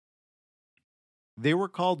They were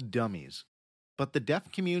called dummies, but the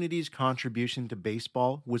deaf community's contribution to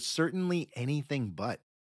baseball was certainly anything but.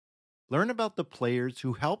 Learn about the players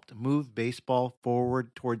who helped move baseball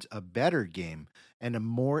forward towards a better game and a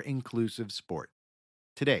more inclusive sport.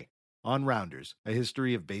 Today, on Rounders, a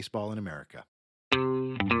history of baseball in America.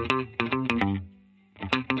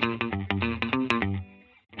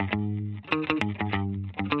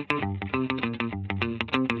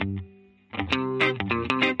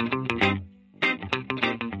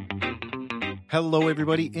 Hello,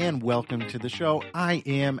 everybody, and welcome to the show. I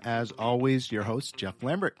am, as always, your host, Jeff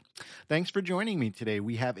Lambert. Thanks for joining me today.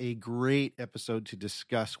 We have a great episode to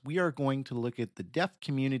discuss. We are going to look at the deaf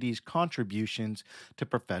community's contributions to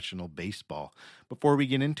professional baseball. Before we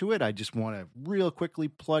get into it, I just want to real quickly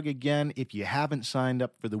plug again, if you haven't signed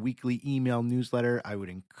up for the weekly email newsletter, I would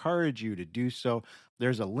encourage you to do so.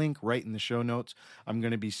 There's a link right in the show notes. I'm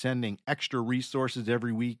going to be sending extra resources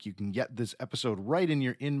every week. You can get this episode right in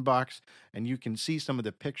your inbox, and you can see some of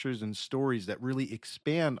the pictures and stories that really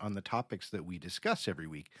expand on the topics that we discuss every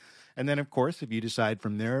week. And then, of course, if you decide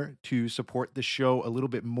from there to support the show a little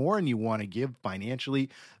bit more and you want to give financially,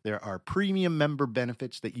 there are premium member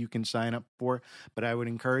benefits that you can sign up for. But I would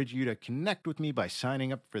encourage you to connect with me by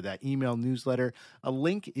signing up for that email newsletter. A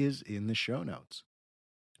link is in the show notes.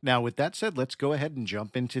 Now, with that said, let's go ahead and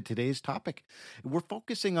jump into today's topic. We're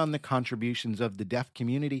focusing on the contributions of the deaf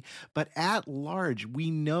community, but at large, we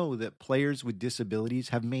know that players with disabilities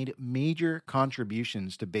have made major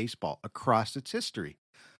contributions to baseball across its history.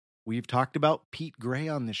 We've talked about Pete Gray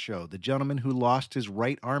on this show, the gentleman who lost his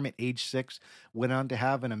right arm at age 6, went on to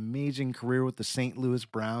have an amazing career with the St. Louis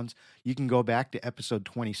Browns. You can go back to episode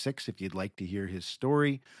 26 if you'd like to hear his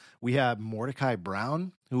story. We have Mordecai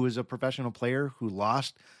Brown, who is a professional player who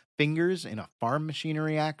lost fingers in a farm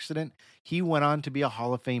machinery accident. He went on to be a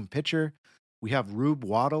Hall of Fame pitcher. We have Rube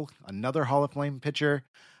Waddle, another Hall of Fame pitcher.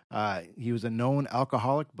 He was a known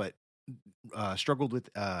alcoholic, but struggled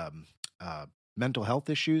with mental health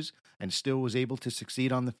issues and still was able to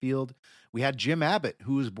succeed on the field. We had Jim Abbott,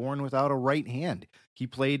 who was born without a right hand. He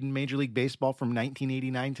played in Major League Baseball from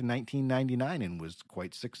 1989 to 1999 and was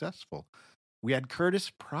quite successful. We had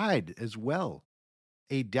Curtis Pride as well,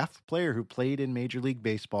 a deaf player who played in Major League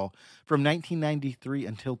Baseball from 1993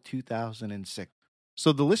 until 2006.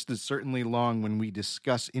 So the list is certainly long when we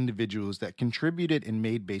discuss individuals that contributed and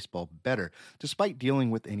made baseball better, despite dealing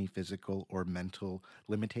with any physical or mental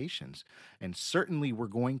limitations. And certainly we're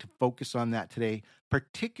going to focus on that today,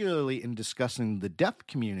 particularly in discussing the deaf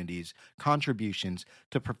community's contributions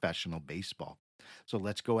to professional baseball. So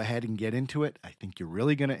let's go ahead and get into it. I think you're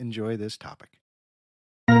really going to enjoy this topic.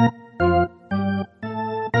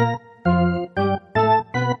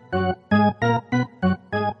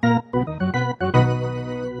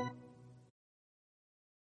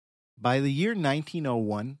 By the year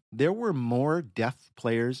 1901, there were more deaf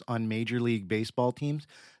players on Major League Baseball teams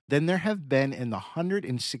than there have been in the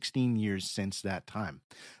 116 years since that time.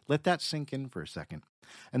 Let that sink in for a second.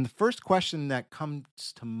 And the first question that comes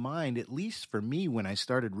to mind, at least for me when I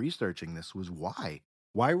started researching this, was why?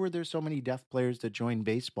 Why were there so many deaf players that joined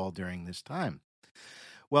baseball during this time?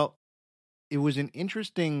 Well, it was an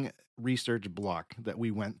interesting research block that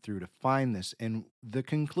we went through to find this. And the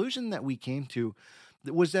conclusion that we came to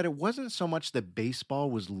was that it wasn't so much that baseball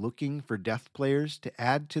was looking for deaf players to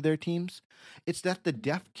add to their teams, it's that the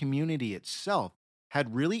deaf community itself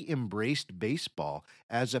had really embraced baseball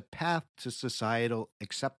as a path to societal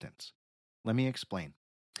acceptance. Let me explain.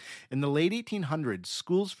 In the late 1800s,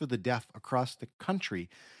 schools for the deaf across the country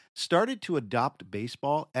started to adopt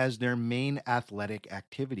baseball as their main athletic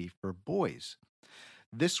activity for boys.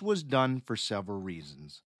 This was done for several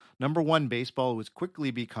reasons. Number one, baseball was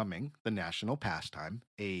quickly becoming the national pastime,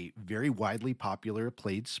 a very widely popular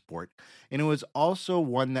played sport, and it was also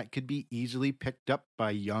one that could be easily picked up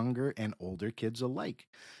by younger and older kids alike.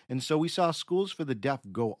 And so we saw schools for the deaf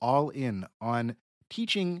go all in on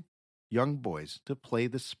teaching young boys to play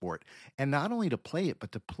the sport, and not only to play it,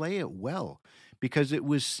 but to play it well, because it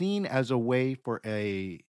was seen as a way for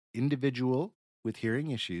a individual with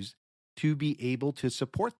hearing issues to be able to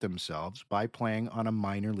support themselves by playing on a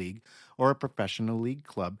minor league or a professional league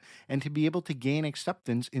club and to be able to gain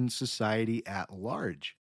acceptance in society at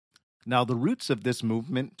large. Now, the roots of this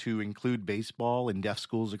movement to include baseball in deaf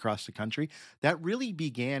schools across the country, that really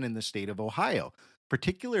began in the state of Ohio,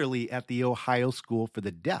 particularly at the Ohio School for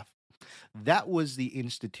the Deaf. That was the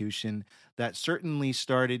institution that certainly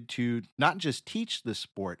started to not just teach the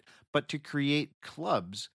sport, but to create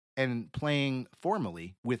clubs and playing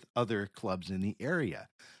formally with other clubs in the area.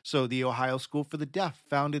 So the Ohio School for the Deaf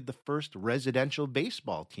founded the first residential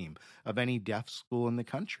baseball team of any deaf school in the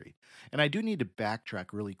country. And I do need to backtrack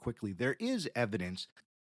really quickly. There is evidence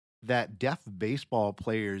that deaf baseball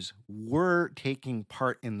players were taking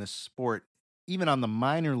part in the sport, even on the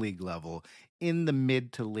minor league level, in the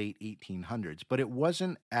mid to late 1800s, but it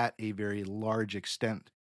wasn't at a very large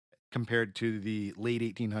extent compared to the late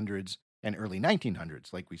 1800s and early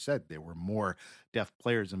 1900s. Like we said, there were more deaf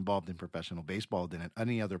players involved in professional baseball than at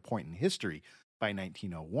any other point in history by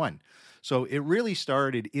 1901. So it really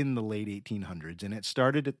started in the late 1800s, and it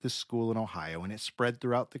started at this school in Ohio, and it spread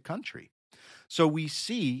throughout the country. So we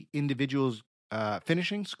see individuals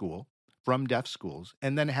finishing school from deaf schools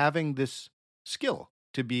and then having this skill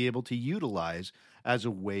to be able to utilize as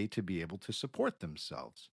a way to be able to support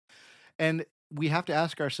themselves. And we have to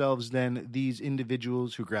ask ourselves then, these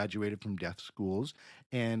individuals who graduated from deaf schools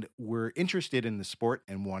and were interested in the sport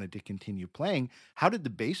and wanted to continue playing, how did the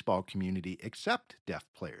baseball community accept deaf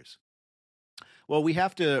players? Well, we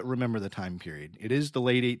have to remember the time period. It is the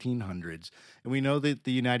late 1800s, and we know that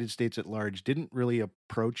the United States at large didn't really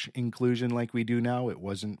approach inclusion like we do now. It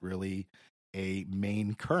wasn't really a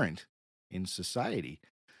main current in society.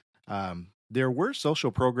 There were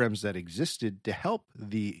social programs that existed to help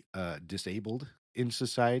the disabled in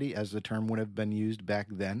society, as the term would have been used back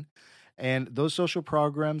then. And those social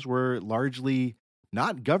programs were largely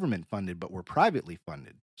not government funded, but were privately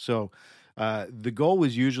funded. So the goal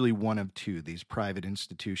was usually one of two, these private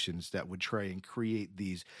institutions that would try and create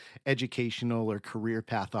these educational or career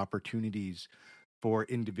path opportunities for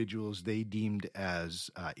individuals they deemed as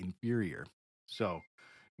inferior. So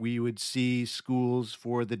we would see schools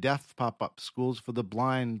for the deaf pop up, schools for the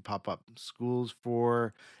blind pop up, schools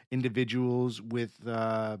for individuals with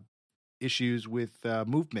issues with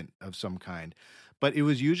movement of some kind. But it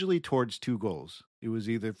was usually towards two goals. It was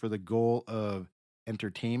either for the goal of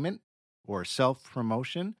entertainment or self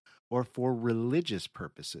promotion or for religious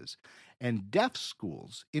purposes. And deaf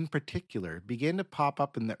schools, in particular, began to pop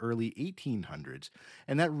up in the early 1800s.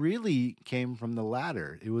 And that really came from the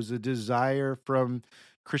latter. It was a desire from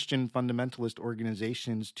Christian fundamentalist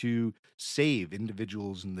organizations to save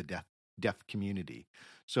individuals in the deaf community.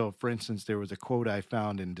 So, for instance, there was a quote I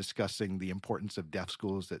found in discussing the importance of deaf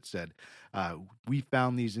schools that said, "We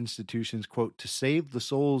found these institutions, quote, to save the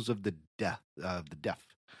souls of the deaf,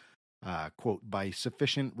 quote, by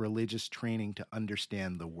sufficient religious training to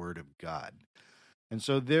understand the Word of God." And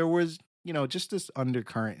so there was, just this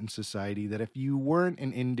undercurrent in society that if you weren't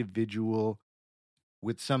an individual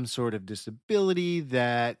with some sort of disability,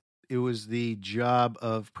 that it was the job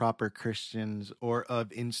of proper Christians or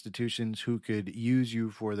of institutions who could use you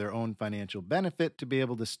for their own financial benefit to be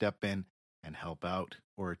able to step in and help out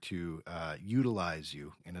or to utilize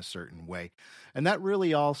you in a certain way. And that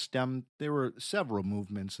really all stemmed, there were several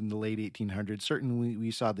movements in the late 1800s. Certainly,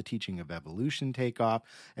 we saw the teaching of evolution take off.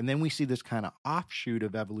 And then we see this kind of offshoot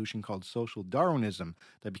of evolution called social Darwinism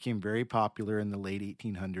that became very popular in the late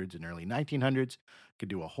 1800s and early 1900s. Could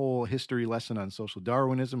do a whole history lesson on social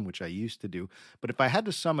Darwinism, which I used to do. But if I had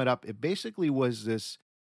to sum it up, it basically was this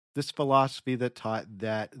philosophy that taught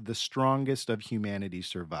that the strongest of humanity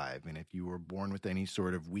survive. And if you were born with any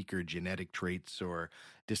sort of weaker genetic traits or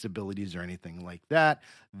disabilities or anything like that,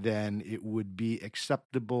 then it would be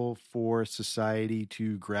acceptable for society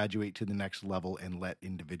to graduate to the next level and let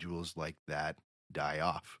individuals like that die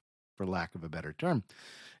off, for lack of a better term.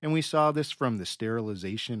 And we saw this from the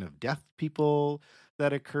sterilization of deaf people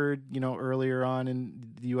that occurred, earlier on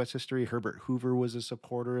in the US history. Herbert Hoover was a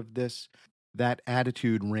supporter of this. That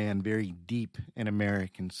attitude ran very deep in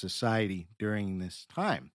American society during this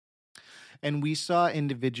time. And we saw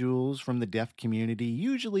individuals from the deaf community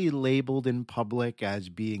usually labeled in public as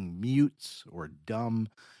being mutes or dumb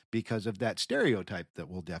because of that stereotype that,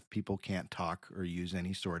 well, deaf people can't talk or use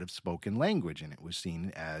any sort of spoken language, and it was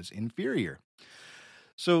seen as inferior.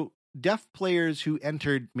 So, deaf players who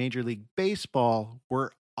entered Major League Baseball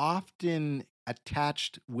were often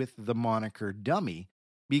attached with the moniker dummy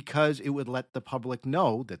because it would let the public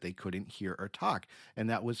know that they couldn't hear or talk. And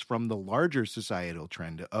that was from the larger societal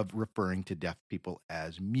trend of referring to deaf people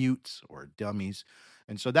as mutes or dummies.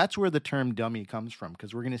 And so that's where the term dummy comes from,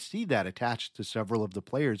 because we're going to see that attached to several of the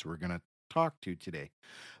players we're going to talk to today.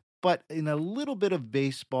 But in a little bit of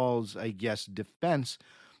baseball's, I guess, defense,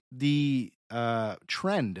 the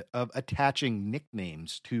trend of attaching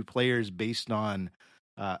nicknames to players based on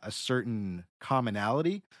a certain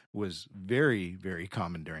commonality was very, very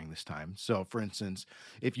common during this time. So, for instance,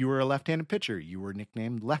 if you were a left handed pitcher, you were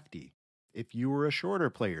nicknamed Lefty. If you were a shorter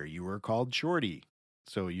player, you were called Shorty.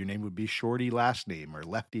 So your name would be Shorty last name or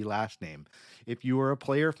Lefty last name. If you were a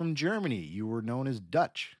player from Germany, you were known as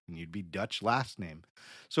Dutch and you'd be Dutch last name.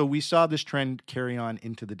 So we saw this trend carry on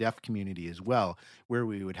into the deaf community as well, where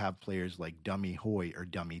we would have players like Dummy Hoy or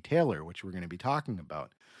Dummy Taylor, which we're going to be talking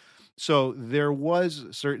about. So there was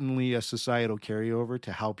certainly a societal carryover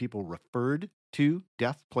to how people referred to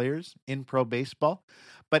deaf players in pro baseball.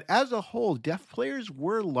 But as a whole, deaf players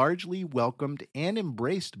were largely welcomed and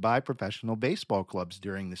embraced by professional baseball clubs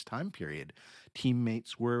during this time period.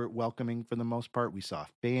 Teammates were welcoming for the most part. We saw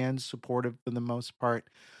fans supportive for the most part.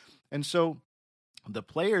 And so the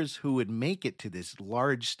players who would make it to this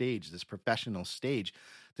large stage, this professional stage,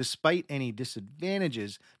 despite any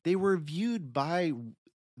disadvantages, they were viewed by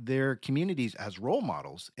their communities as role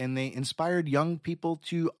models, and they inspired young people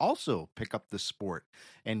to also pick up the sport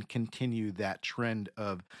and continue that trend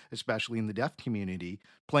of, especially in the deaf community,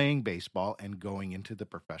 playing baseball and going into the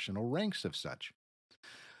professional ranks of such.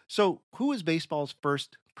 So, who is baseball's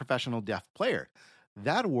first professional deaf player?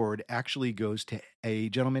 That award actually goes to a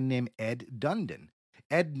gentleman named Ed Dundon.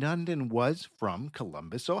 Ed Dundon was from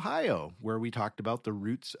Columbus, Ohio, where we talked about the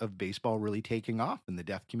roots of baseball really taking off in the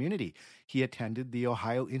deaf community. He attended the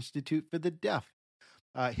Ohio Institute for the Deaf.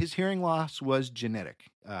 His hearing loss was genetic.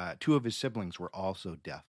 Two of his siblings were also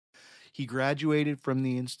deaf. He graduated from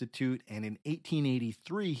the Institute, and in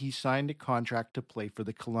 1883, he signed a contract to play for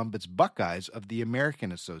the Columbus Buckeyes of the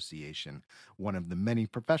American Association, one of the many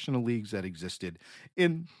professional leagues that existed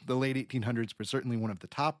in the late 1800s, but certainly one of the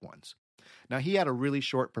top ones. Now, he had a really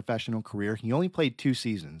short professional career. He only played 2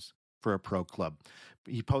 seasons for a pro club.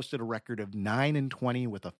 He posted a record of 9-20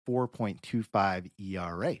 with a 4.25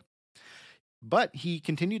 ERA. But he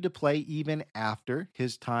continued to play even after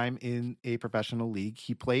his time in a professional league.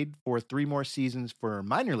 He played for 3 more seasons for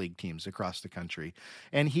minor league teams across the country.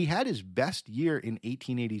 And he had his best year in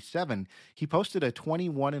 1887. He posted a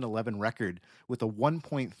 21-11 record with a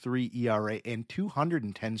 1.3 ERA and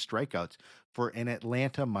 210 strikeouts for an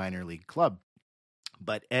Atlanta minor league club.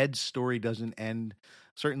 But Ed's story doesn't end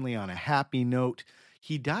certainly on a happy note.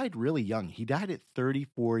 He died really young. He died at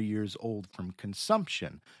 34 years old from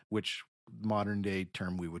consumption, which modern day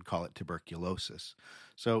term we would call it tuberculosis.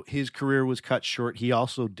 So his career was cut short. He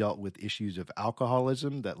also dealt with issues of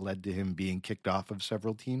alcoholism that led to him being kicked off of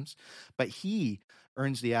several teams. But he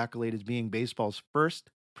earns the accolade as being baseball's first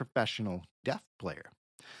professional deaf player.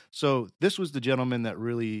 So this was the gentleman that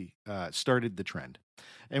really started the trend.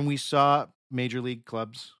 And we saw major league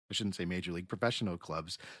clubs, I shouldn't say major league, professional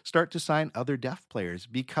clubs, start to sign other deaf players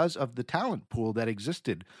because of the talent pool that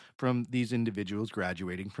existed from these individuals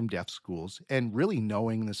graduating from deaf schools and really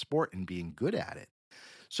knowing the sport and being good at it.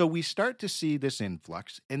 So we start to see this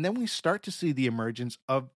influx, and then we start to see the emergence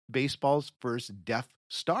of baseball's first deaf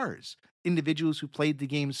stars, individuals who played the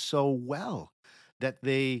game so well that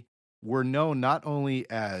they were known not only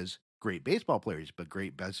as great baseball players, but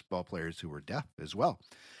great baseball players who were deaf as well.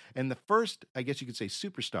 And the first, I guess you could say,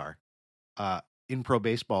 superstar in pro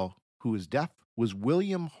baseball who was deaf was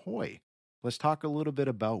William Hoy. Let's talk a little bit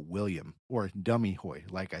about William, or Dummy Hoy,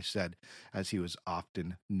 like I said, as he was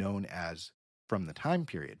often known as from the time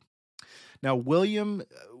period. Now, William,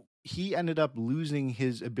 he ended up losing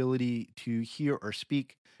his ability to hear or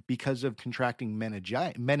speak because of contracting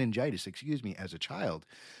meningitis, as a child.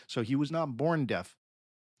 So he was not born deaf.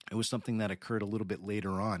 It was something that occurred a little bit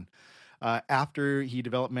later on. After he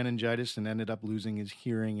developed meningitis and ended up losing his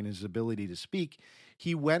hearing and his ability to speak,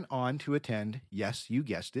 he went on to attend, yes, you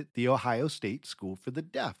guessed it, the Ohio State School for the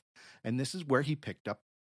Deaf. And this is where he picked up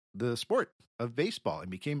the sport of baseball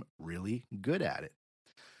and became really good at it.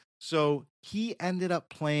 So he ended up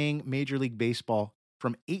playing Major League Baseball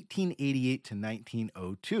from 1888 to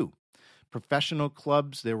 1902. Professional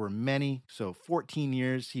clubs, there were many. So 14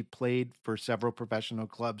 years he played for several professional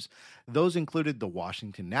clubs. Those included the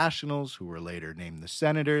Washington Nationals, who were later named the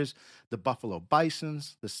Senators, the Buffalo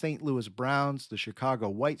Bisons, the St. Louis Browns, the Chicago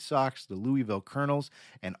White Sox, the Louisville Colonels,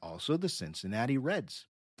 and also the Cincinnati Reds.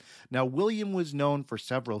 Now, William was known for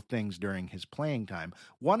several things during his playing time.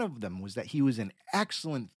 One of them was that he was an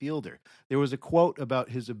excellent fielder. There was a quote about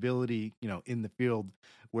his ability, in the field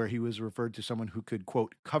where he was referred to someone who could,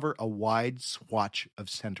 quote, cover a wide swatch of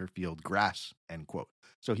center field grass, end quote.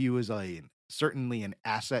 So he was certainly an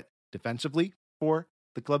asset defensively for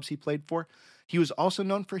the clubs he played for. He was also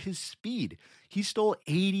known for his speed. He stole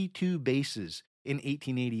 82 bases in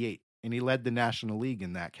 1888, and he led the National League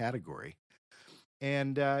in that category.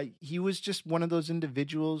 And he was just one of those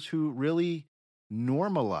individuals who really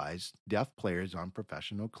normalized deaf players on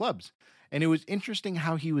professional clubs. And it was interesting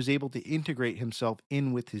how he was able to integrate himself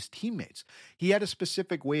in with his teammates. He had a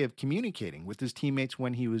specific way of communicating with his teammates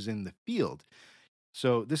when he was in the field.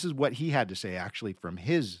 So this is what he had to say actually from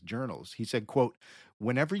his journals. He said, quote,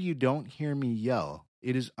 "Whenever you don't hear me yell,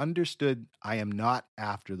 it is understood I am not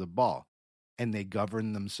after the ball, and they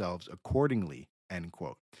govern themselves accordingly," end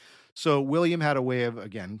quote. So William had a way of,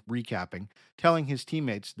 again, recapping, telling his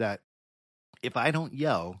teammates that if I don't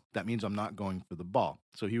yell, that means I'm not going for the ball.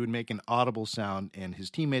 So he would make an audible sound, and his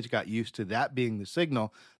teammates got used to that being the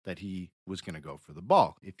signal that he was going to go for the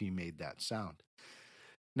ball if he made that sound.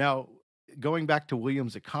 Now, going back to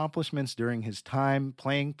Williams' accomplishments during his time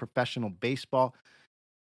playing professional baseball,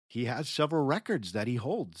 he has several records that he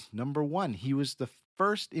holds. Number one, he was the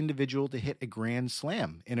first individual to hit a grand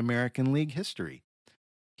slam in American League history.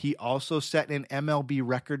 He also set an MLB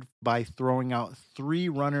record by throwing out 3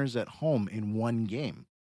 runners at home in one game.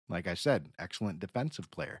 Like I said, excellent defensive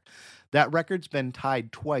player. That record's been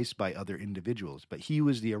tied twice by other individuals, but he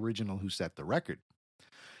was the original who set the record.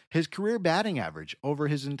 His career batting average over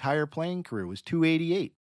his entire playing career was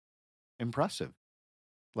 288. Impressive.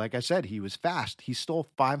 Like I said, he was fast. He stole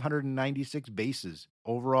 596 bases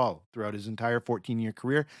overall throughout his entire 14-year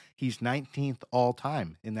career. He's 19th all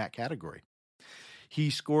time in that category. He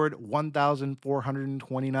scored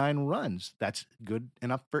 1,429 runs. That's good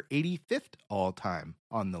enough for 85th all time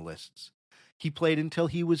on the lists. He played until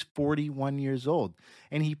he was 41 years old,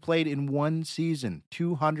 and he played in one season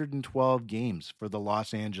 212 games for the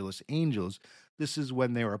Los Angeles Angels. This is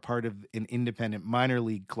when they were a part of an independent minor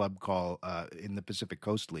league club called in the Pacific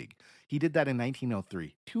Coast League. He did that in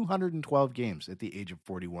 1903, 212 games at the age of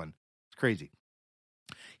 41. It's crazy.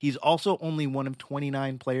 He's also only one of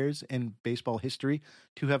 29 players in baseball history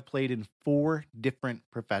to have played in 4 different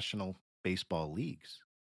professional baseball leagues.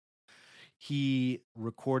 He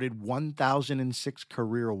recorded 1,006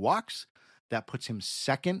 career walks. That puts him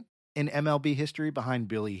second in MLB history behind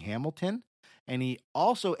Billy Hamilton. And he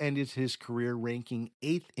also ended his career ranking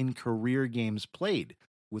 8th in career games played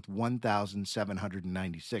with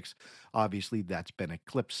 1,796. Obviously, that's been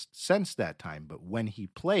eclipsed since that time. But when he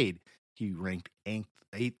played, he ranked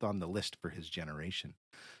 8th on the list for his generation.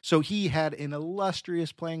 So he had an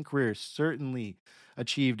illustrious playing career, certainly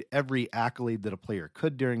achieved every accolade that a player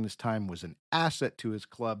could during this time, was an asset to his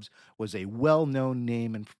clubs, was a well-known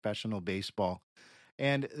name in professional baseball.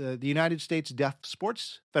 And the United States Deaf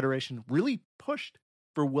Sports Federation really pushed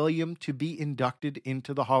for William to be inducted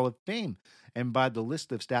into the Hall of Fame. And by the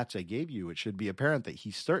list of stats I gave you, it should be apparent that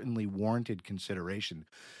he certainly warranted consideration.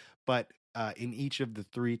 But in each of the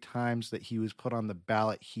 3 times that he was put on the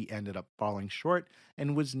ballot, he ended up falling short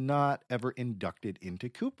and was not ever inducted into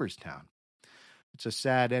Cooperstown. It's a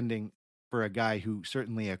sad ending for a guy who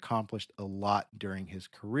certainly accomplished a lot during his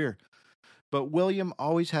career. But William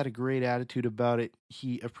always had a great attitude about it.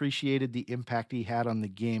 He appreciated the impact he had on the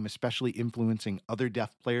game, especially influencing other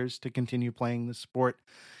deaf players to continue playing the sport.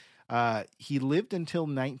 He lived until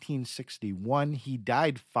 1961. He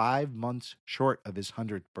died 5 months short of his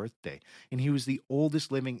 100th birthday, and he was the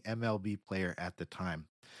oldest living MLB player at the time.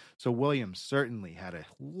 So Williams certainly had a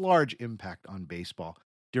large impact on baseball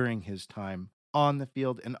during his time on the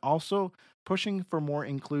field, and also pushing for more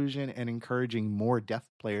inclusion and encouraging more deaf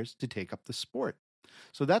players to take up the sport.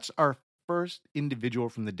 So that's our first individual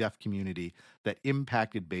from the deaf community that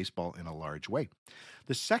impacted baseball in a large way.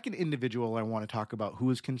 The second individual I want to talk about who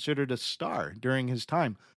was considered a star during his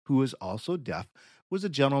time, who was also deaf, was a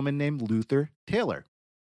gentleman named Luther Taylor.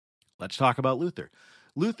 Let's talk about Luther.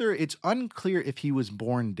 Luther, it's unclear if he was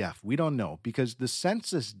born deaf. We don't know because the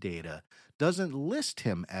census data doesn't list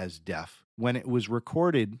him as deaf when it was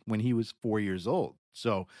recorded when he was 4 years old.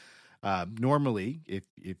 So normally,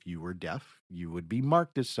 if you were deaf, you would be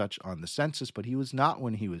marked as such on the census, but he was not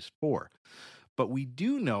when he was 4. But we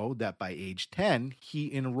do know that by age 10,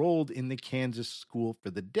 he enrolled in the Kansas School for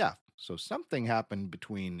the Deaf. So something happened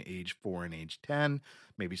between age 4 and age 10.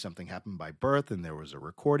 Maybe something happened by birth and there was a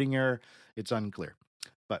recording error. It's unclear.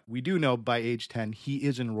 But we do know by age 10, he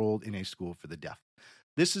is enrolled in a school for the deaf.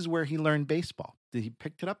 This is where he learned baseball. He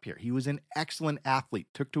picked it up here. He was an excellent athlete,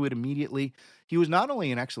 took to it immediately. He was not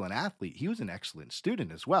only an excellent athlete, he was an excellent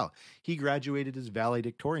student as well. He graduated as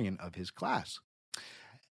valedictorian of his class.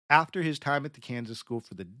 After his time at the Kansas School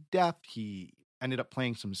for the Deaf, he ended up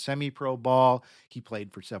playing some semi-pro ball. He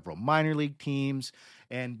played for several minor league teams.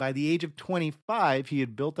 And by the age of 25, he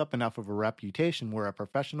had built up enough of a reputation where a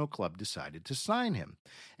professional club decided to sign him.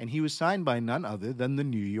 And he was signed by none other than the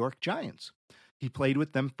New York Giants. He played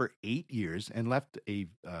with them for 8 years and left a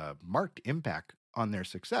marked impact on their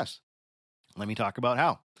success. Let me talk about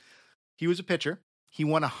how. He was a pitcher. He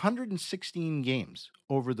won 116 games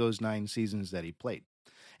over those 9 seasons that he played.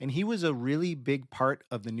 And he was a really big part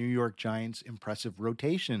of the New York Giants' impressive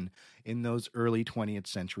rotation in those early 20th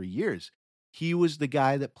century years. He was the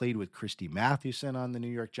guy that played with Christy Mathewson on the New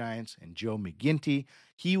York Giants and Joe McGinty.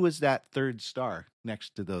 He was that third star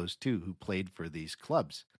next to those two who played for these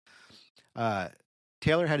clubs.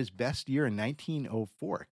 Taylor had his best year in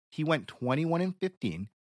 1904. He went 21-15.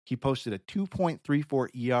 He posted a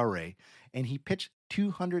 2.34 ERA, and he pitched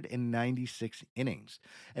 296 innings.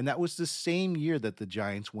 And that was the same year that the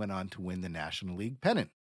Giants went on to win the National League pennant.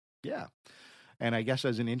 Yeah. And I guess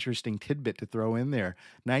as an interesting tidbit to throw in there,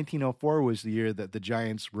 1904 was the year that the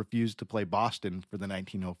Giants refused to play Boston for the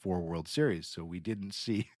 1904 World Series. So we didn't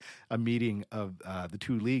see a meeting of the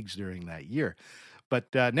two leagues during that year. But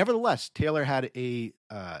nevertheless, Taylor had a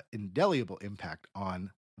indelible impact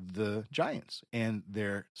on the Giants and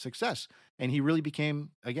their success. And he really became,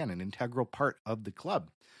 again, an integral part of the club,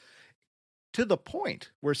 to the point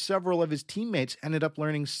where several of his teammates ended up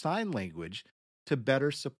learning sign language to better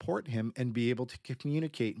support him and be able to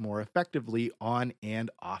communicate more effectively on and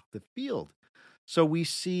off the field. So we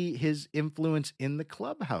see his influence in the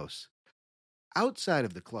clubhouse. Outside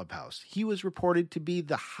of the clubhouse, he was reported to be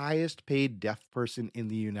the highest paid deaf person in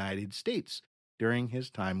the United States during his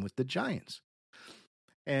time with the Giants.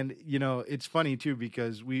 And, it's funny, too,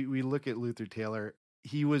 because we look at Luther Taylor.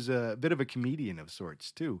 He was a bit of a comedian of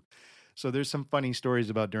sorts, too. So there's some funny stories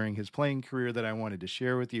about during his playing career that I wanted to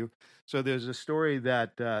share with you. So there's a story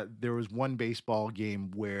that there was one baseball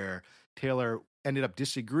game where Taylor ended up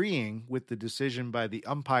disagreeing with the decision by the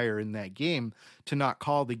umpire in that game to not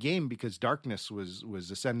call the game because darkness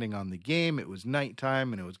was ascending on the game. It was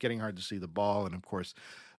nighttime and it was getting hard to see the ball. And of course,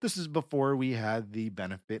 this is before we had the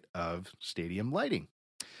benefit of stadium lighting.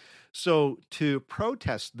 So to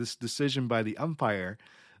protest this decision by the umpire,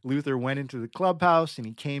 Luther went into the clubhouse and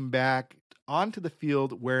he came back onto the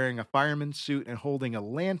field wearing a fireman's suit and holding a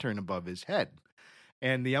lantern above his head.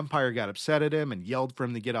 And the umpire got upset at him and yelled for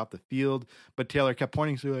him to get off the field. But Taylor kept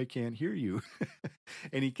pointing, so I can't hear you.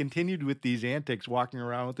 And he continued with these antics, walking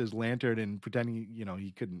around with his lantern and pretending,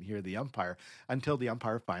 he couldn't hear the umpire until the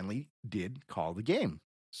umpire finally did call the game.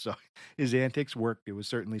 So his antics worked. It was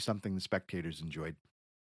certainly something the spectators enjoyed.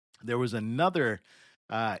 There was another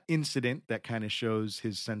incident that kind of shows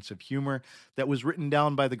his sense of humor that was written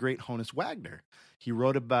down by the great Honus Wagner. He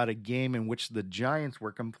wrote about a game in which the Giants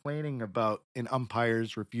were complaining about an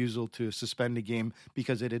umpire's refusal to suspend a game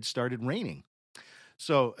because it had started raining.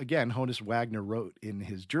 So again, Honus Wagner wrote in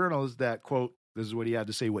his journals that, quote, this is what he had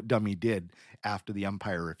to say, what Dummy did after the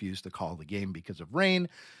umpire refused to call the game because of rain.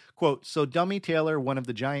 Quote, so Dummy Taylor, one of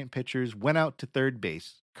the Giant pitchers, went out to third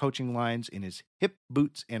base, coaching lines in his hip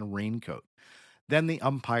boots and raincoat. Then the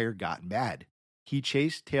umpire got mad. He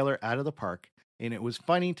chased Taylor out of the park, and it was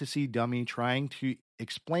funny to see Dummy trying to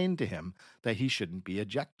explain to him that he shouldn't be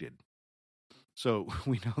ejected. So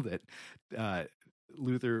we know that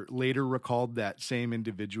Luther later recalled that same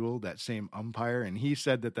individual, that same umpire, and he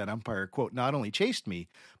said that umpire, quote, not only chased me,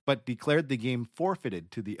 but declared the game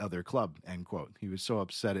forfeited to the other club, end quote. He was so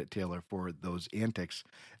upset at Taylor for those antics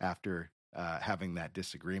after having that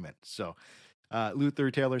disagreement. So Luther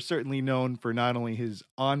Taylor certainly known for not only his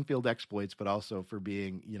on-field exploits, but also for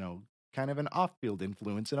being, kind of an off-field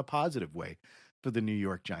influence in a positive way for the New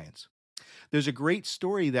York Giants. There's a great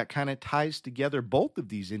story that kind of ties together both of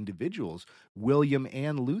these individuals, William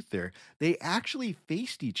and Luther. They actually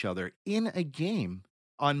faced each other in a game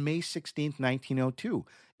on May 16th, 1902.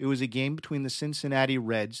 It was a game between the Cincinnati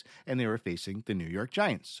Reds and they were facing the New York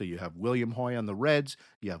Giants. So you have William Hoy on the Reds,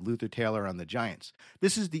 you have Luther Taylor on the Giants.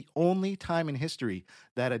 This is the only time in history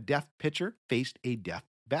that a deaf pitcher faced a deaf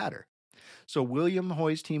batter. So William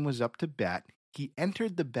Hoy's team was up to bat. He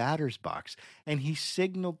entered the batter's box and he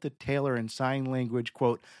signaled to Taylor in sign language,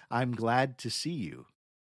 quote, I'm glad to see you.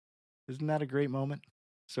 Isn't that a great moment?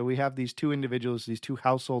 So we have these two individuals, these two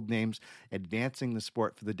household names advancing the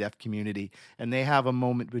sport for the deaf community, and they have a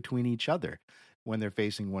moment between each other when they're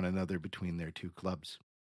facing one another between their two clubs.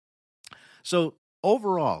 So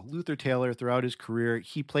overall, Luther Taylor, throughout his career,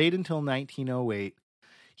 he played until 1908.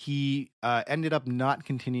 He ended up not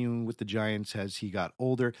continuing with the Giants as he got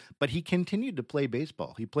older, but he continued to play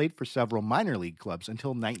baseball. He played for several minor league clubs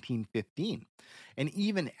until 1915. And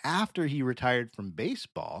even after he retired from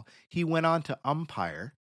baseball, he went on to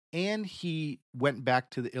umpire, and he went back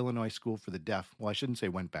to the Illinois School for the Deaf. Well, I shouldn't say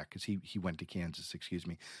went back because he went to Kansas,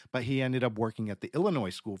 but he ended up working at the Illinois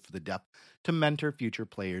School for the Deaf to mentor future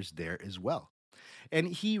players there as well. And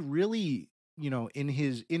he really, in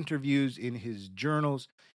his interviews, in his journals,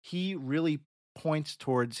 he really points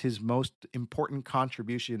towards his most important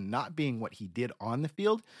contribution not being what he did on the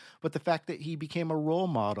field, but the fact that he became a role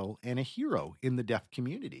model and a hero in the deaf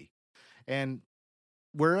community. And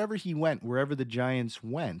wherever he went, wherever the Giants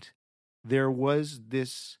went, there was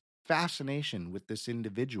this fascination with this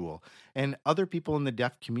individual, and other people in the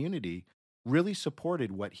deaf community really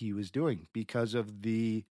supported what he was doing because of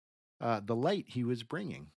the light he was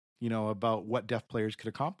bringing, about what deaf players could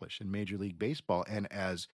accomplish in Major League Baseball and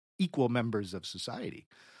as equal members of society.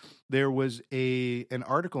 There was an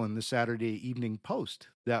article in the Saturday Evening Post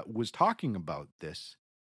that was talking about this,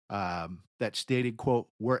 that stated, quote,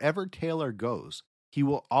 "Wherever Taylor goes, he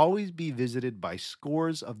will always be visited by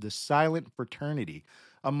scores of the silent fraternity,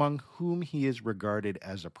 among whom he is regarded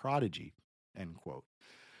as a prodigy," end quote.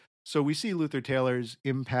 So we see Luther Taylor's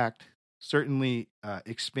impact certainly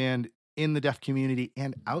expand in the deaf community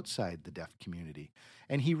and outside the deaf community.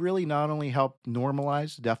 And he really not only helped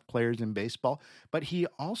normalize deaf players in baseball, but he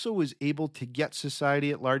also was able to get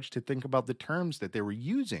society at large to think about the terms that they were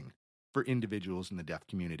using for individuals in the deaf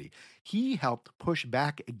community. He helped push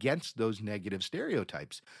back against those negative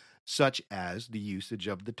stereotypes, such as the usage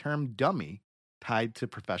of the term dummy tied to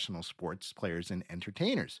professional sports players and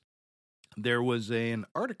entertainers. There was an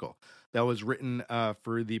article that was written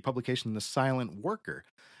for the publication The Silent Worker,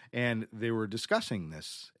 and they were discussing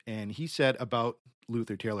this. And he said about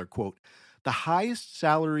Luther Taylor, quote, "The highest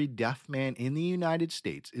salaried deaf man in the United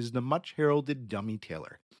States is the much heralded Dummy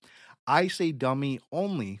Taylor. I say dummy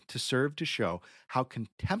only to serve to show how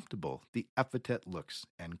contemptible the epithet looks,"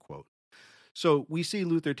 end quote. So we see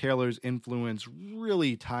Luther Taylor's influence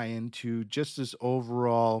really tie into just this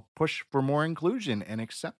overall push for more inclusion and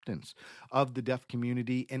acceptance of the deaf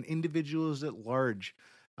community and individuals at large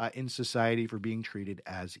in society for being treated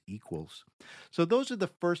as equals. So those are the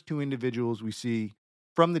first two individuals we see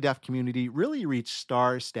from the deaf community really reach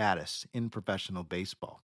star status in professional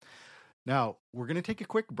baseball. Now, we're going to take a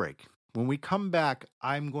quick break. When we come back,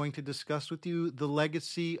 I'm going to discuss with you the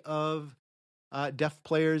legacy of deaf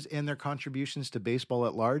players and their contributions to baseball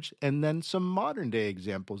at large, and then some modern day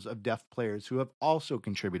examples of deaf players who have also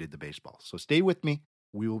contributed to baseball. So stay with me.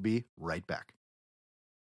 We will be right back.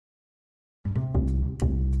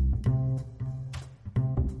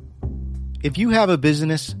 If you have a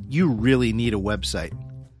business, you really need a website.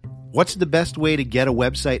 What's the best way to get a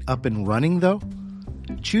website up and running, though?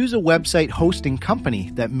 Choose a website hosting company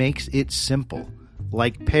that makes it simple,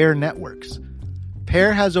 like Pair Networks.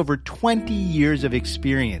 Pair has over 20 years of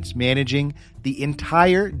experience managing the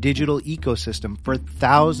entire digital ecosystem for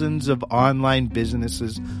thousands of online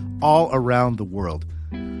businesses all around the world.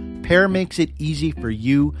 Pair makes it easy for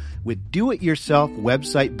you with do-it-yourself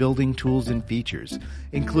website building tools and features,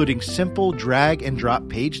 including simple drag-and-drop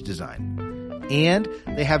page design. And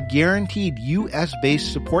they have guaranteed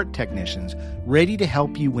US-based support technicians ready to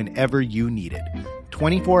help you whenever you need it,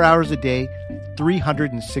 24 hours a day,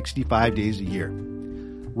 365 days a year.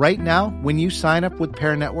 Right now, when you sign up with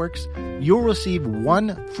Pair Networks, you'll receive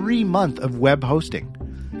 1 free month of web hosting.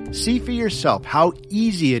 See for yourself how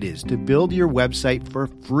easy it is to build your website for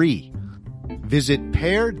free. Visit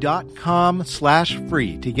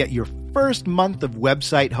pair.com/free to get your first month of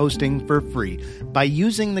website hosting for free by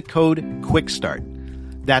using the code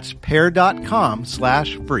QUICKSTART. That's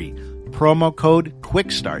pair.com/free. Promo code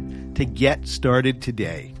QUICKSTART to get started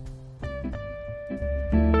today.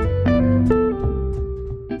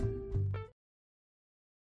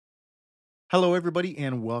 Hello, everybody,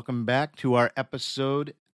 and welcome back to our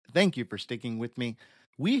episode. Thank you for sticking with me.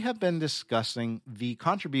 We have been discussing the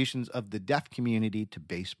contributions of the deaf community to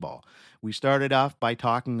baseball. We started off by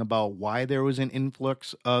talking about why there was an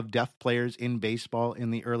influx of deaf players in baseball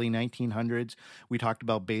in the early 1900s. We talked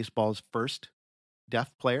about baseball's first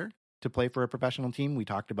deaf player to play for a professional team. We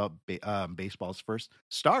talked about baseball's first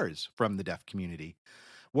stars from the deaf community.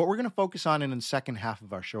 What we're going to focus on in the second half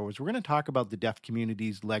of our show is we're going to talk about the deaf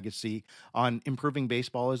community's legacy on improving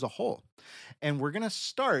baseball as a whole. And we're going to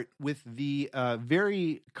start with the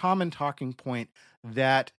very common talking point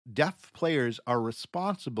that deaf players are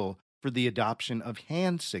responsible for the adoption of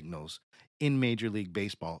hand signals in Major League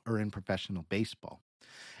Baseball or in professional baseball.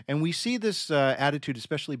 And we see this attitude,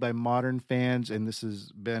 especially by modern fans, and this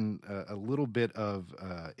has been a little bit of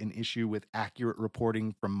an issue with accurate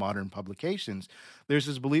reporting from modern publications. There's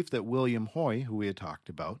this belief that William Hoy, who we had talked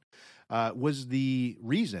about, was the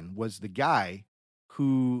guy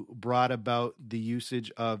who brought about the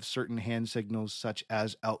usage of certain hand signals, such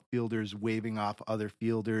as outfielders waving off other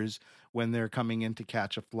fielders when they're coming in to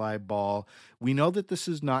catch a fly ball. We know that this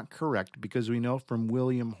is not correct because we know from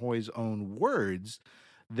William Hoy's own words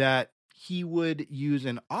that he would use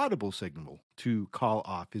an audible signal to call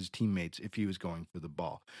off his teammates if he was going for the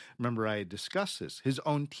ball. Remember, I had discussed this. His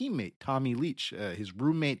own teammate, Tommy Leach, his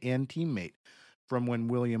roommate and teammate from when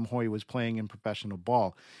William Hoy was playing in professional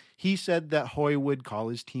ball, he said that Hoy would call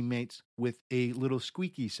his teammates with a little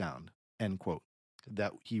squeaky sound, end quote.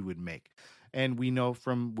 that he would make. And we know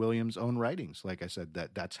from William's own writings, like I said,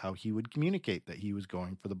 that that's how he would communicate that he was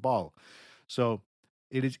going for the ball. So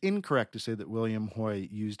it is incorrect to say that William Hoy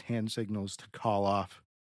used hand signals to call off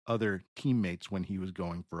other teammates when he was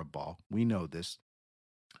going for a ball. We know this.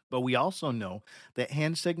 But we also know that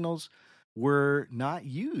hand signals were not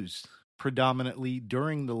used predominantly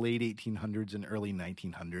during the late 1800s and early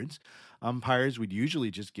 1900s. Umpires would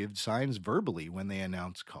usually just give signs verbally when they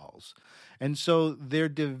announce calls. And so there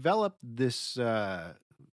developed this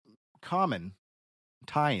common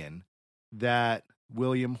tie in that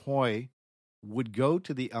William Hoy would go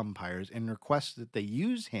to the umpires and request that they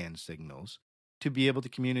use hand signals to be able to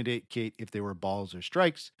communicate if they were balls or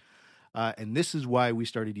strikes. And this is why we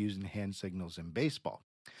started using hand signals in baseball.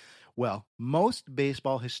 Well, most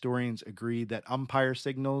baseball historians agree that umpire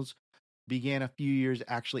signals began a few years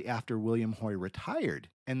actually after William Hoy retired,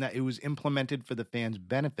 and that it was implemented for the fans'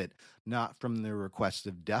 benefit, not from the requests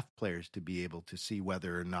of deaf players to be able to see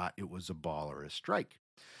whether or not it was a ball or a strike.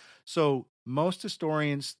 So, most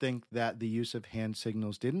historians think that the use of hand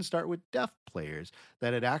signals didn't start with deaf players,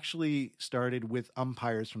 that it actually started with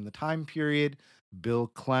umpires from the time period. Bill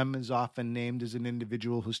Clem is often named as an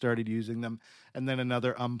individual who started using them, and then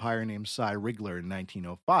another umpire named Cy Rigler in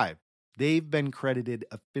 1905. They've been credited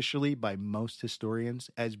officially by most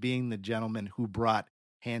historians as being the gentleman who brought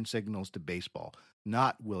hand signals to baseball,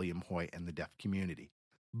 not William Hoy and the deaf community.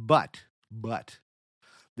 But,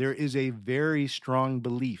 there is a very strong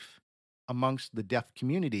belief amongst the deaf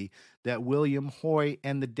community that William Hoy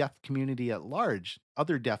and the deaf community at large,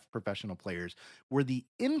 other deaf professional players, were the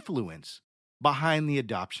influence behind the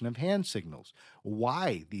adoption of hand signals.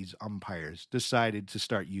 Why these umpires decided to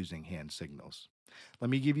start using hand signals.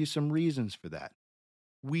 Let me give you some reasons for that.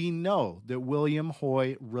 We know that William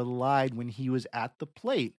Hoy relied when he was at the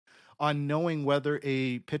plate on knowing whether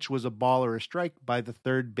a pitch was a ball or a strike by the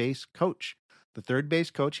third base coach. The third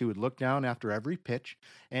base coach, he would look down after every pitch,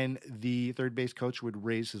 and the third base coach would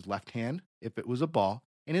raise his left hand if it was a ball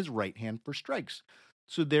and his right hand for strikes.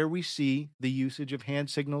 So there we see the usage of hand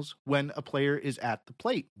signals when a player is at the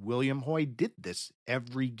plate. William Hoy did this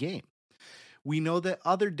every game. We know that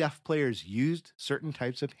other deaf players used certain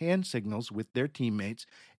types of hand signals with their teammates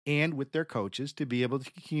and with their coaches to be able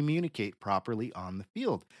to communicate properly on the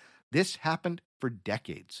field. This happened for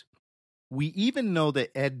decades. We even know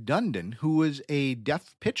that Ed Dundon, who was a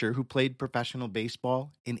deaf pitcher who played professional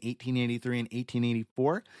baseball in 1883 and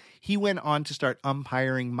 1884, he went on to start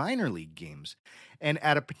umpiring minor league games. And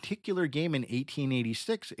at a particular game in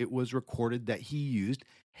 1886, it was recorded that he used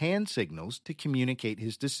hand signals to communicate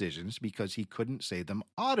his decisions because he couldn't say them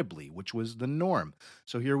audibly, which was the norm.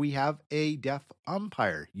 So here we have a deaf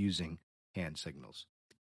umpire using hand signals.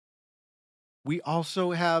 We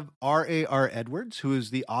also have R.A.R. Edwards, who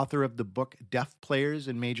is the author of the book Deaf Players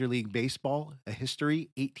in Major League Baseball, A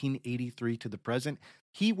History, 1883 to the Present.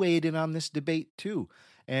 He weighed in on this debate too.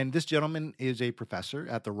 And this gentleman is a professor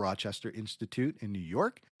at the Rochester Institute in New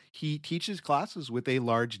York. He teaches classes with a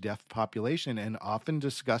large deaf population and often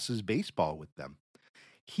discusses baseball with them.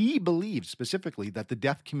 He believes specifically that the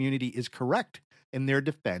deaf community is correct in their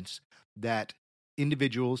defense that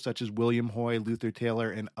individuals such as William Hoy, Luther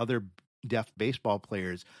Taylor, and other deaf baseball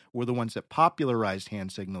players were the ones that popularized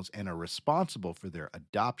hand signals and are responsible for their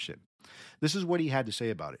adoption. This is what he had to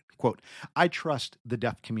say about it. Quote, "I trust the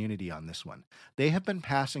deaf community on this one. They have been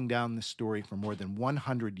passing down this story for more than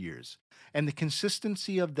 100 years, and the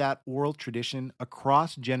consistency of that oral tradition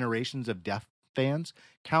across generations of deaf fans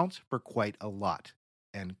counts for quite a lot."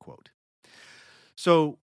 End quote.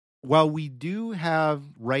 So while we do have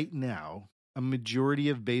right now a majority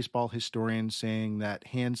of baseball historians saying that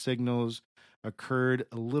hand signals occurred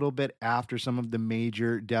a little bit after some of the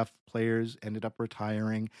major deaf players ended up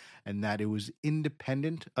retiring and that it was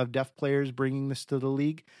independent of deaf players bringing this to the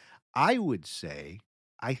league, I would say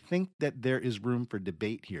I think that there is room for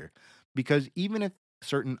debate here because even if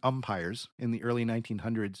certain umpires in the early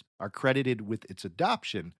 1900s are credited with its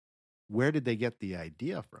adoption, where did they get the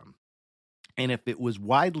idea from? And if it was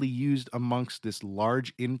widely used amongst this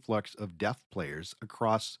large influx of deaf players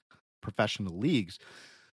across professional leagues,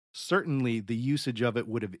 certainly the usage of it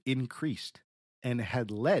would have increased and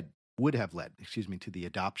would have led, to the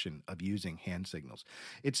adoption of using hand signals.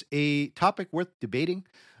 It's a topic worth debating.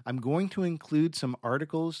 I'm going to include some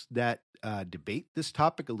articles that debate this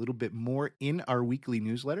topic a little bit more in our weekly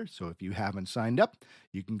newsletter. So if you haven't signed up,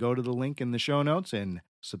 you can go to the link in the show notes and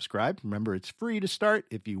subscribe. Remember, it's free to start.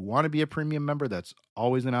 If you want to be a premium member, that's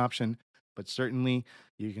always an option. But certainly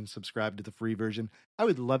you can subscribe to the free version. I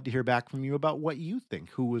would love to hear back from you about what you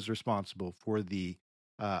think, who was responsible for the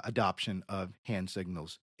adoption of hand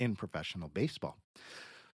signals in professional baseball.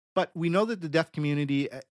 But we know that the deaf community,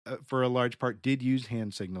 for a large part, did use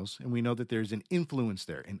hand signals, and we know that there's an influence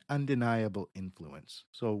there, an undeniable influence.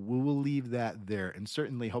 So we will leave that there and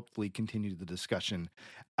certainly, hopefully, continue the discussion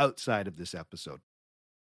outside of this episode.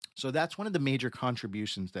 So that's one of the major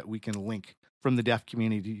contributions that we can link from the deaf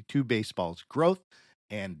community to baseball's growth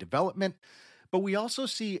and development. But we also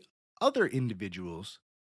see other individuals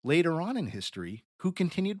later on in history who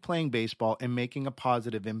continued playing baseball and making a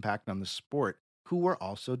positive impact on the sport who were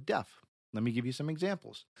also deaf. Let me give you some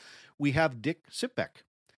examples. We have Dick Sipbeck.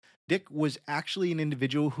 Dick was actually an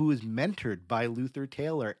individual who was mentored by Luther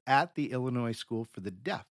Taylor at the Illinois School for the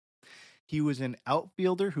Deaf. He was an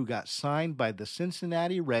outfielder who got signed by the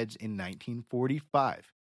Cincinnati Reds in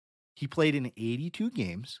 1945. He played in 82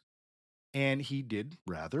 games, and he did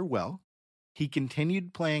rather well. He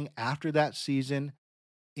continued playing after that season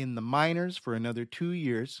in the minors for another 2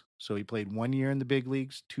 years. So he played 1 year in the big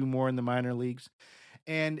leagues, 2 more in the minor leagues,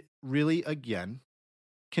 and really, again,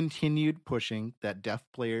 continued pushing that deaf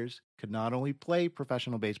players could not only play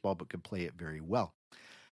professional baseball, but could play it very well.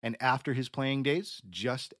 And after his playing days,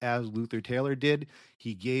 just as Luther Taylor did,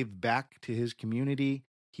 he gave back to his community.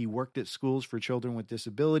 He worked at schools for children with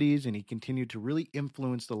disabilities, and he continued to really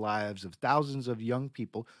influence the lives of thousands of young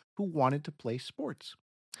people who wanted to play sports.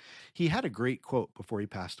 He had a great quote before he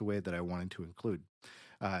passed away that I wanted to include.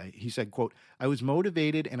 He said, quote, "I was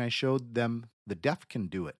motivated and I showed them the deaf can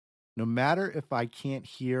do it. No matter if I can't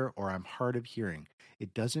hear or I'm hard of hearing,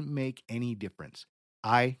 it doesn't make any difference.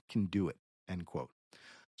 I can do it," end quote.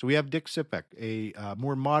 So we have Dick Sipbeck, a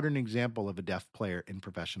more modern example of a deaf player in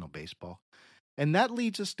professional baseball. And that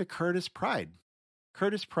leads us to Curtis Pride.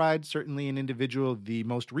 Curtis Pride, certainly an individual, the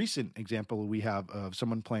most recent example we have of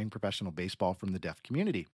someone playing professional baseball from the deaf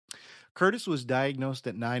community. Curtis was diagnosed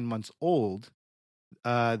at 9 months old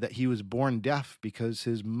that he was born deaf because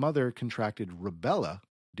his mother contracted rubella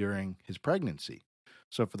during his pregnancy.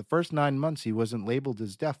 So for the first 9 months, he wasn't labeled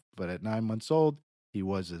as deaf, but at 9 months old, he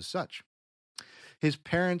was as such. His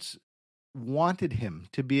parents wanted him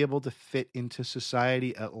to be able to fit into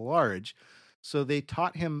society at large, so they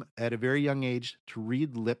taught him at a very young age to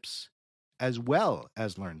read lips as well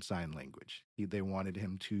as learn sign language. They wanted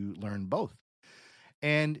him to learn both.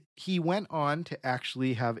 And he went on to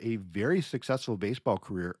actually have a very successful baseball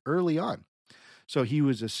career early on. So he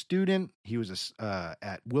was a student. He was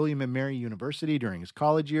at William and Mary University during his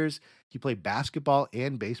college years. He played basketball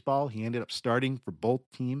and baseball. He ended up starting for both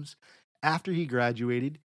teams. After he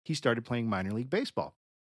graduated, he started playing minor league baseball.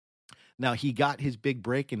 Now, he got his big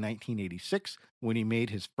break in 1986 when he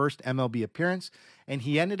made his first MLB appearance, and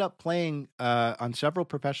he ended up playing on several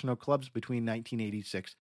professional clubs between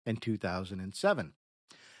 1986 and 2007.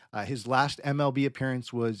 His last MLB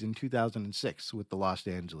appearance was in 2006 with the Los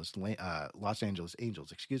Angeles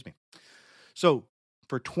Angels. Excuse me. So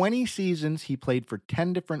for 20 seasons, he played for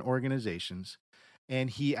 10 different organizations,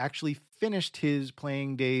 and he actually finished his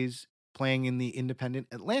playing days playing in the Independent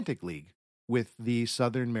Atlantic League with the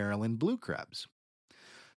Southern Maryland Blue Crabs.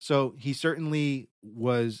 So he certainly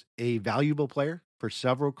was a valuable player for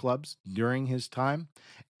several clubs during his time.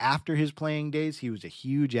 After his playing days, he was a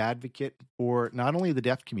huge advocate for not only the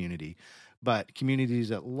deaf community, but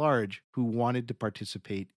communities at large who wanted to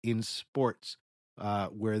participate in sports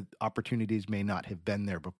where opportunities may not have been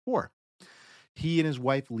there before. He and his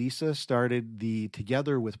wife, Lisa, started the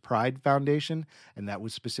Together with Pride Foundation, and that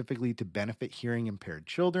was specifically to benefit hearing impaired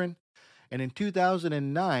children. And in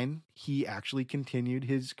 2009, he actually continued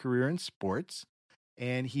his career in sports,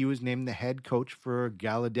 and he was named the head coach for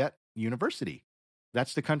Gallaudet University.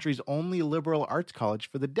 That's the country's only liberal arts college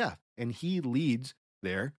for the deaf, and he leads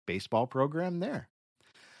their baseball program there.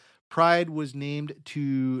 Pride was named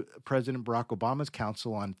to President Barack Obama's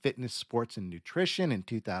Council on Fitness, Sports, and Nutrition in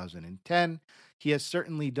 2010. He has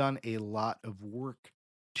certainly done a lot of work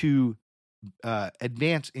to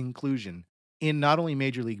advance inclusion in not only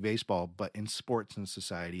Major League Baseball, but in sports and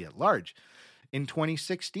society at large. In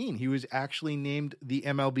 2016, he was actually named the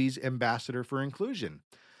MLB's Ambassador for Inclusion.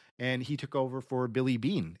 And he took over for Billy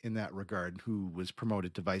Beane in that regard, who was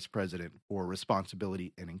promoted to Vice President for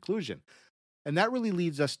Responsibility and Inclusion. And that really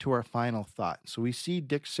leads us to our final thought. So we see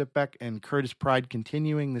Dick Sipbeck and Curtis Pride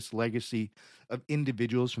continuing this legacy of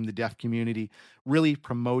individuals from the deaf community, really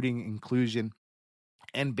promoting inclusion.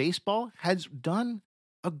 And baseball has done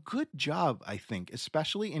a good job, I think,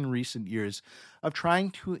 especially in recent years, of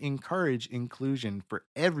trying to encourage inclusion for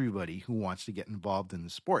everybody who wants to get involved in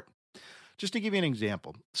the sport. Just to give you an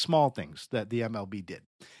example, small things that the MLB did.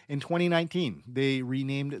 In 2019, they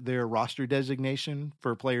renamed their roster designation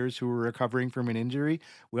for players who were recovering from an injury.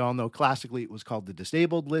 We all know classically it was called the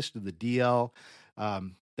disabled list or the DL.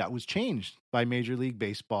 that was changed by Major League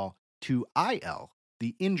Baseball to IL,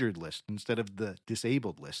 the injured list, instead of the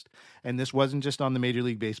disabled list. And this wasn't just on the Major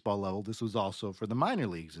League Baseball level, this was also for the minor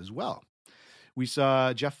leagues as well. We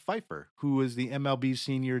saw Jeff Pfeiffer, who was the MLB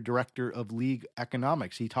Senior Director of League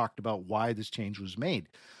Economics. He talked about why this change was made.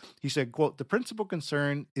 He said, quote, "The principal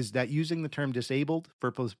concern is that using the term disabled for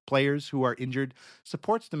players who are injured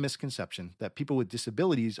supports the misconception that people with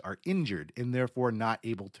disabilities are injured and therefore not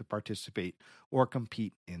able to participate or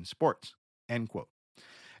compete in sports," end quote.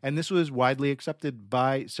 And this was widely accepted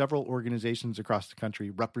by several organizations across the country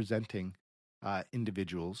representing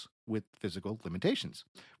individuals with physical limitations.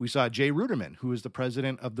 We saw Jay Ruderman, who is the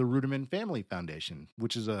president of the Ruderman Family Foundation,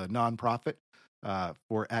 which is a nonprofit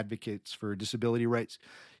for advocates for disability rights.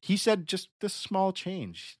 He said just this small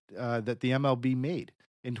change that the MLB made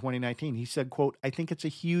in 2019. He said, quote, "I think it's a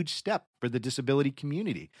huge step for the disability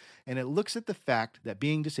community, and it looks at the fact that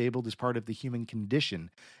being disabled is part of the human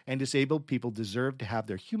condition, and disabled people deserve to have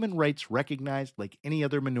their human rights recognized like any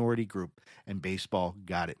other minority group, and baseball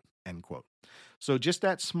got it," end quote. So just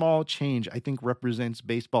that small change, I think, represents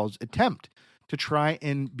baseball's attempt to try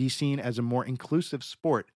and be seen as a more inclusive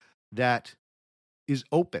sport that is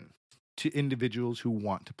open to individuals who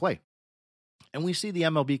want to play. And we see the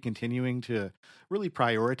MLB continuing to really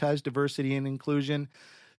prioritize diversity and inclusion.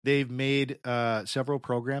 They've made several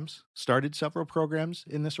programs, started several programs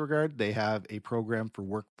in this regard. They have a program for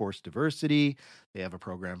workforce diversity. They have a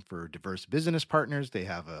program for diverse business partners. They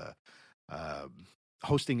have a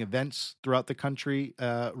hosting events throughout the country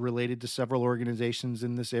related to several organizations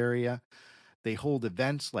in this area. They hold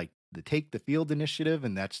events like the Take the Field initiative,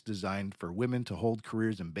 and that's designed for women to hold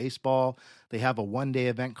careers in baseball. They have a one-day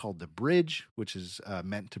event called The Bridge, which is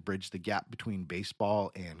meant to bridge the gap between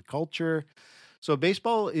baseball and culture. So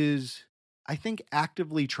baseball is, I think,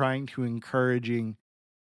 actively trying to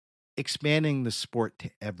expanding the sport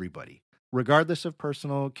to everybody, regardless of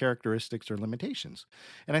personal characteristics or limitations.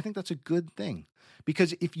 And I think that's a good thing,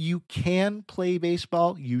 because if you can play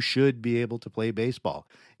baseball, you should be able to play baseball.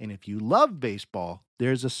 And if you love baseball,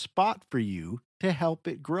 there's a spot for you to help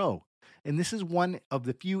it grow. And this is one of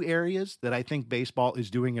the few areas that I think baseball is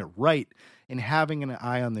doing it right and having an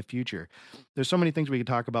eye on the future. There's so many things we could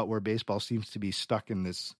talk about where baseball seems to be stuck in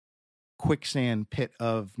this quicksand pit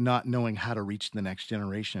of not knowing how to reach the next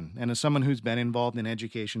generation. And as someone who's been involved in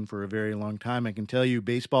education for a very long time, I can tell you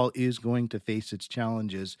baseball is going to face its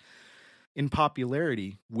challenges in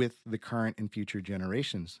popularity with the current and future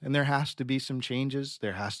generations. And there has to be some changes.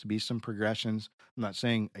 There has to be some progressions. I'm not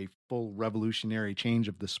saying a full revolutionary change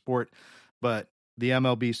of the sport, but the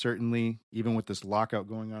MLB certainly, even with this lockout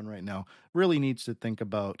going on right now, really needs to think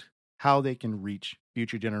about how they can reach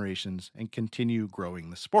future generations and continue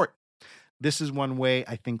growing the sport. This is one way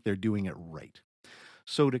I think they're doing it right.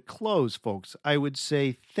 So to close, folks, I would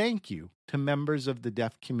say thank you to members of the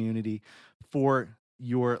deaf community for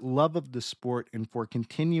your love of the sport and for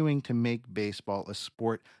continuing to make baseball a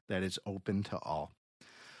sport that is open to all.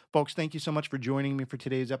 Folks, thank you so much for joining me for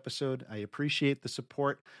today's episode. I appreciate the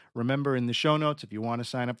support. Remember, in the show notes, if you want to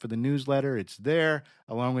sign up for the newsletter, it's there,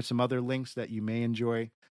 along with some other links that you may enjoy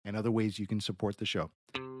and other ways you can support the show.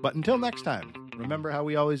 But until next time, remember how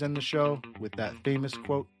we always end the show with that famous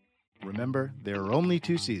quote, "Remember, there are only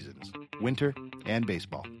two seasons, winter and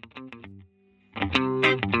baseball."